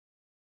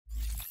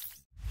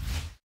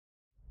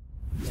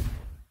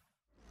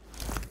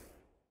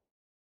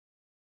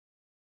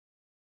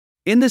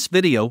In this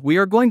video we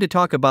are going to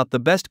talk about the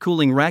best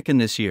cooling rack in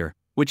this year,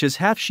 which is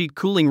half-sheet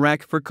cooling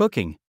rack for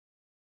cooking.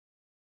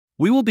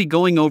 We will be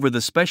going over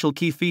the special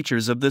key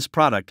features of this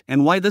product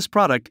and why this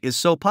product is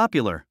so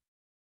popular.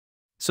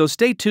 So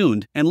stay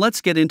tuned and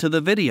let's get into the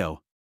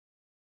video.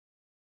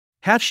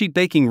 Half-sheet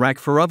baking rack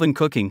for oven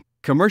cooking,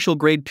 commercial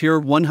grade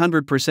pure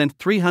 100%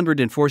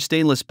 304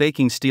 stainless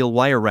baking steel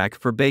wire rack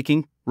for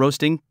baking,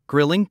 roasting,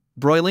 grilling,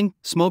 broiling,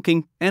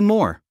 smoking, and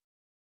more.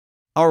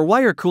 Our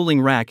wire cooling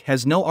rack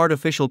has no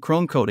artificial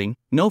chrome coating,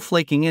 no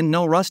flaking and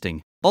no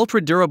rusting.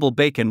 Ultra-durable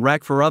bacon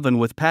rack for oven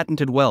with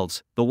patented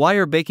welds. The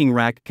wire baking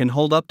rack can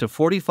hold up to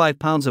 45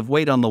 pounds of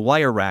weight on the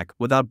wire rack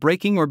without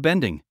breaking or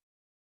bending.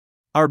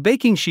 Our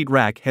baking sheet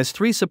rack has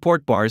 3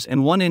 support bars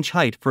and 1-inch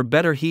height for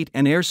better heat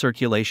and air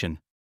circulation.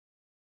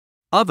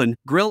 Oven,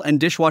 grill and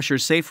dishwasher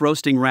safe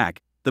roasting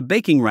rack. The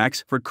baking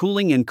racks for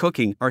cooling and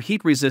cooking are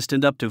heat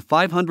resistant up to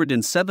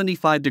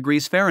 575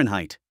 degrees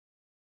Fahrenheit.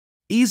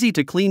 Easy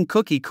to clean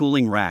cookie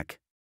cooling rack.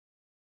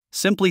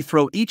 Simply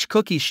throw each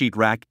cookie sheet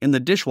rack in the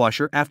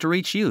dishwasher after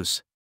each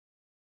use.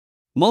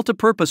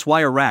 Multipurpose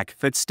wire rack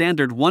fits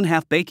standard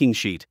 1/2 baking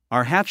sheet.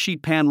 Our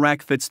half-sheet pan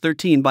rack fits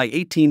 13 by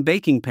 18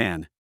 baking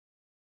pan.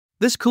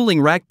 This cooling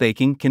rack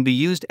baking can be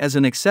used as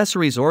an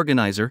accessories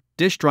organizer,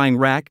 dish drying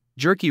rack,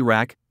 jerky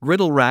rack,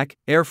 griddle rack,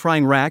 air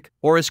frying rack,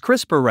 or as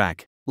crisper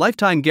rack.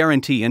 Lifetime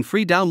guarantee and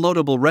free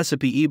downloadable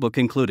recipe ebook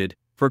included.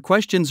 For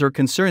questions or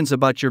concerns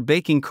about your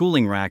baking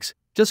cooling racks,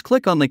 just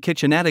click on the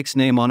Kitchen Addict's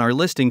name on our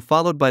listing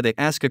followed by the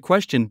Ask a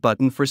Question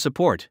button for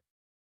support.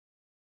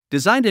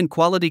 Designed and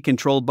quality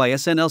controlled by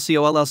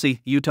SNLCO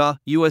LLC, Utah,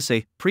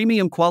 USA.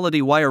 Premium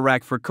quality wire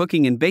rack for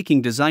cooking and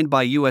baking designed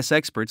by US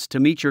experts to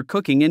meet your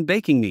cooking and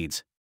baking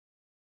needs.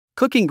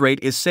 Cooking grade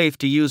is safe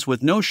to use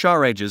with no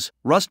sharp edges,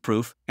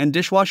 rust-proof, and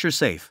dishwasher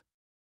safe.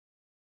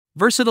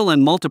 Versatile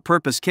and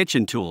multi-purpose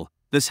kitchen tool.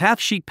 This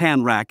half-sheet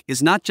pan rack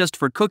is not just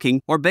for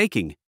cooking or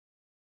baking.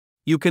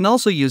 You can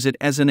also use it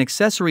as an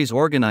accessories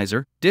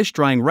organizer, dish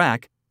drying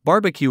rack,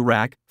 barbecue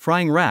rack,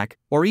 frying rack,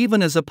 or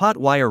even as a pot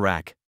wire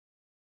rack.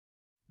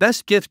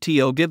 Best gift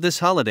to give this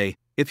holiday.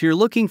 If you're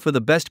looking for the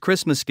best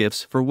Christmas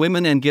gifts for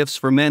women and gifts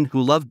for men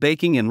who love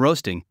baking and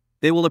roasting,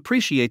 they will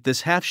appreciate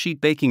this half-sheet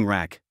baking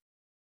rack.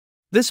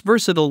 This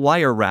versatile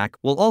wire rack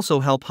will also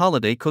help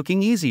holiday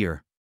cooking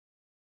easier.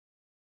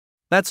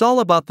 That's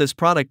all about this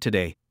product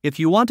today. If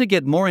you want to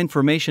get more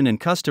information and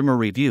customer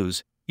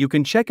reviews, you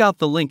can check out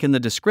the link in the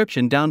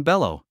description down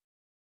below.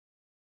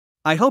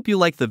 I hope you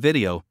like the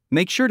video.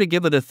 Make sure to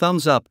give it a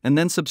thumbs up and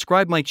then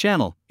subscribe my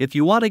channel if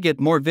you want to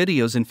get more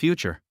videos in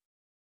future.